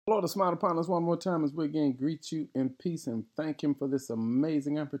Lord, smile upon us one more time as we again greet you in peace and thank Him for this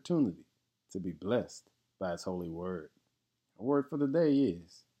amazing opportunity to be blessed by His holy word. Our word for the day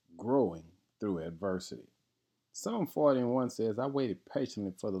is growing through adversity. Psalm 40:1 says, I waited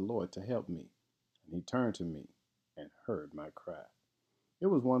patiently for the Lord to help me, and He turned to me and heard my cry. It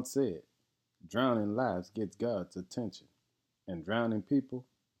was once said, drowning lives gets God's attention, and drowning people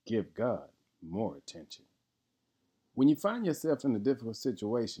give God more attention. When you find yourself in a difficult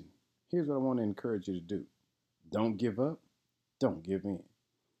situation, here's what I want to encourage you to do. Don't give up. Don't give in.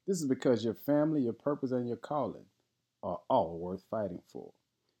 This is because your family, your purpose, and your calling are all worth fighting for.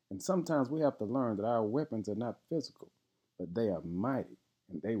 And sometimes we have to learn that our weapons are not physical, but they are mighty,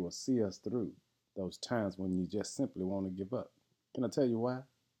 and they will see us through those times when you just simply want to give up. Can I tell you why?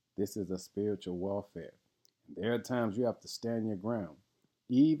 This is a spiritual warfare. And there are times you have to stand your ground,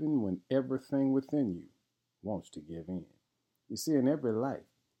 even when everything within you wants to give in. You see, in every life,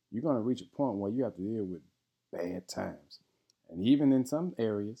 you're going to reach a point where you have to deal with bad times. And even in some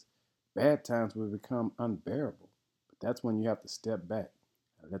areas, bad times will become unbearable. But that's when you have to step back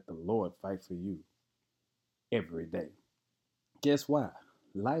and let the Lord fight for you every day. Guess why?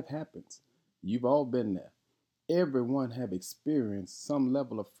 Life happens. You've all been there. Everyone have experienced some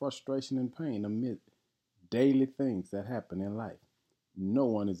level of frustration and pain amid daily things that happen in life. No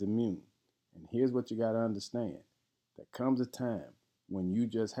one is immune. And here's what you got to understand. There comes a time when you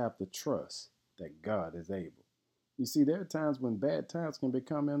just have to trust that God is able. You see, there are times when bad times can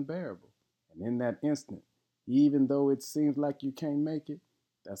become unbearable. And in that instant, even though it seems like you can't make it,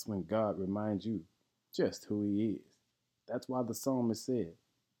 that's when God reminds you just who He is. That's why the psalmist said,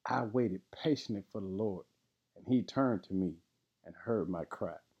 I waited patiently for the Lord, and He turned to me and heard my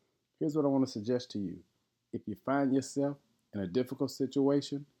cry. Here's what I want to suggest to you. If you find yourself in a difficult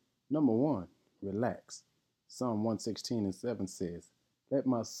situation, number one, relax. Psalm 116:7 says, let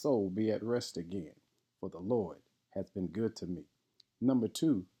my soul be at rest again, for the Lord has been good to me. Number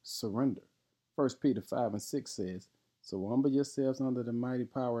two, surrender. 1 Peter 5:6 says, so humble yourselves under the mighty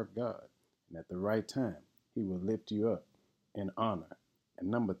power of God, and at the right time, He will lift you up in honor. And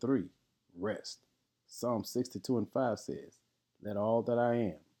number three, rest. Psalm 62:5 says, let all that I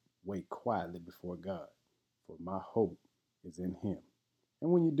am wait quietly before God, for my hope is in Him. And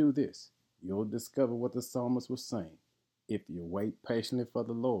when you do this, you'll discover what the psalmist was saying. If you wait patiently for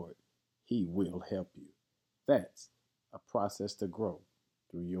the Lord, He will help you. That's a process to grow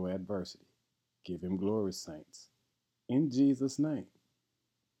through your adversity. Give Him glory, saints. In Jesus' name,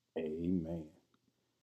 amen.